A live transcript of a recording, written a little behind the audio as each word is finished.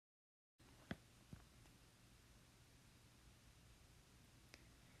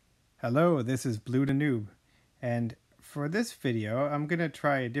Hello, this is BlueDaNoob, and for this video I'm going to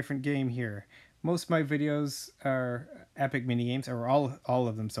try a different game here. Most of my videos are Epic Minigames, or all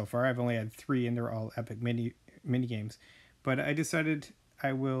of them so far. I've only had 3 and they're all Epic Minigames. But I decided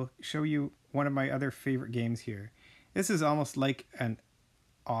I will show you one of my other favorite games here. This is almost like an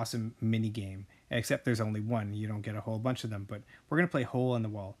awesome minigame, except there's only one. You don't get a whole bunch of them, but we're going to play Hole in the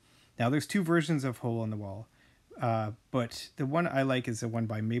Wall. Now there's 2 versions of Hole in the Wall. But the one I like is the one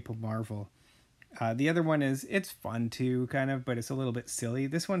by Maple Marvel. The other one it's fun too, kind of, but it's a little bit silly.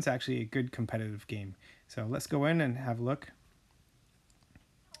 This one's actually a good competitive game. So let's go in and have a look.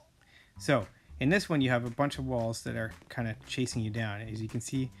 So in this one you have a bunch of walls that are kind of chasing you down. As you can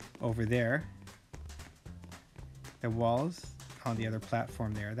see over there, the walls on the other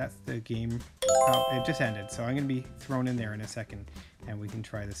platform there, that's the game. Oh, it just ended, so I'm going to be thrown in there in a second and we can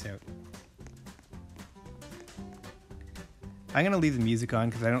try this out. I'm going to leave the music on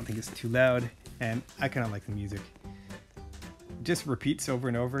because I don't think it's too loud, and I kind of like the music. It just repeats over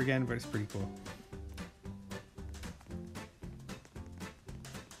and over again, but it's pretty cool.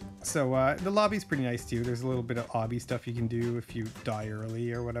 So the lobby's pretty nice too. There's a little bit of obby stuff you can do if you die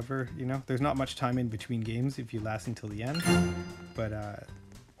early or whatever, you know. There's not much time in between games if you last until the end. But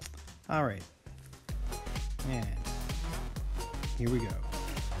alright. And here we go.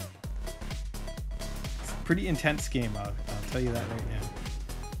 Pretty intense game, I'll tell you that right now.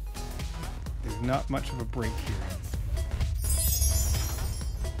 There's not much of a break here.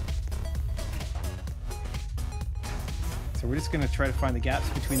 So we're just going to try to find the gaps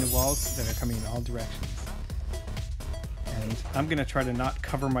between the walls that are coming in all directions. And I'm going to try to not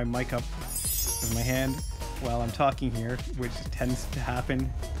cover my mic up with my hand while I'm talking here, which tends to happen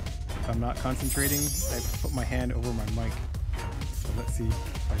if I'm not concentrating. I put my hand over my mic. So let's see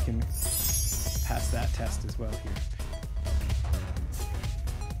if I can pass that test as well here.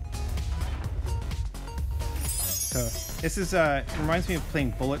 So this is reminds me of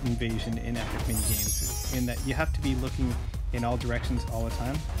playing Bullet Evasion in Epic Minigames, in that you have to be looking in all directions all the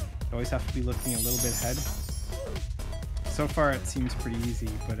time. You always have to be looking a little bit ahead. So far it seems pretty easy,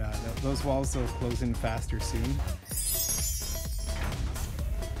 but those walls will close in faster soon.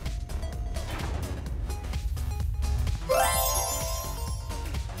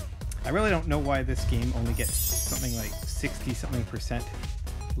 I really don't know why this game only gets something like 60-something%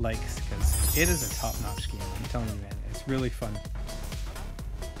 likes, because it is a top-notch game, I'm telling you, man. It's really fun.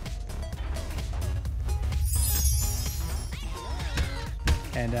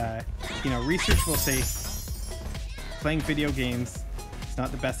 And, you know, research will say playing video games is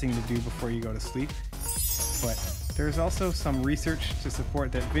not the best thing to do before you go to sleep, but there's also some research to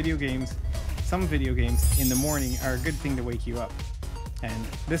support that some video games in the morning are a good thing to wake you up. And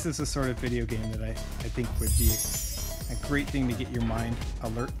this is the sort of video game that I think would be a great thing to get your mind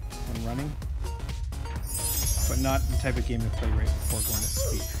alert and running, but not the type of game to play right before going to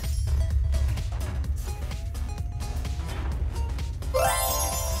sleep.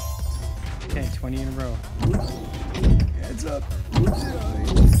 Okay, 20 in a row. Heads up. Okay,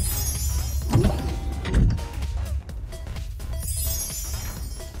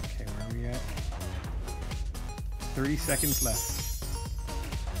 where are we at? 30 seconds left.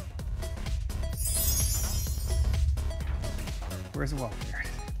 Where's the wall? There it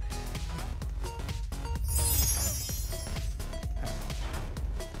is.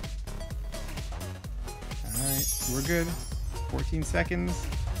 Alright, we're good. 14 seconds.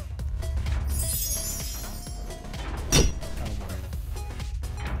 Oh boy.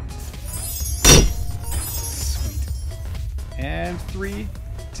 Sweet. And 3,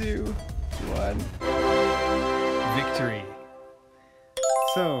 2, 1. Victory.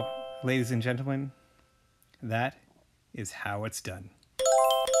 So, ladies and gentlemen, that is how it's done.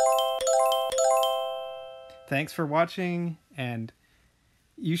 Thanks for watching, and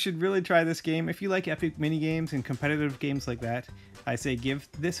you should really try this game. If you like epic minigames and competitive games like that, I say give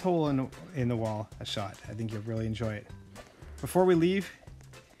this Hole in the Wall a shot. I think you'll really enjoy it. Before we leave,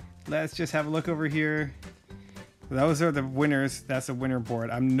 let's just have a look over here. Those are the winners. That's a winner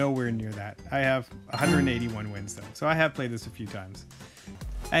board. I'm nowhere near that. I have 181 wins though, so I have played this a few times.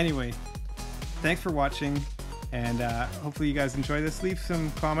 Anyway, thanks for watching. And hopefully you guys enjoy this. Leave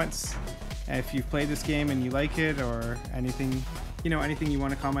some comments if you've played this game and you like it, or anything, you know, anything you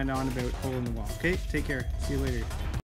want to comment on about Hole in the Wall. Okay, take care. See you later.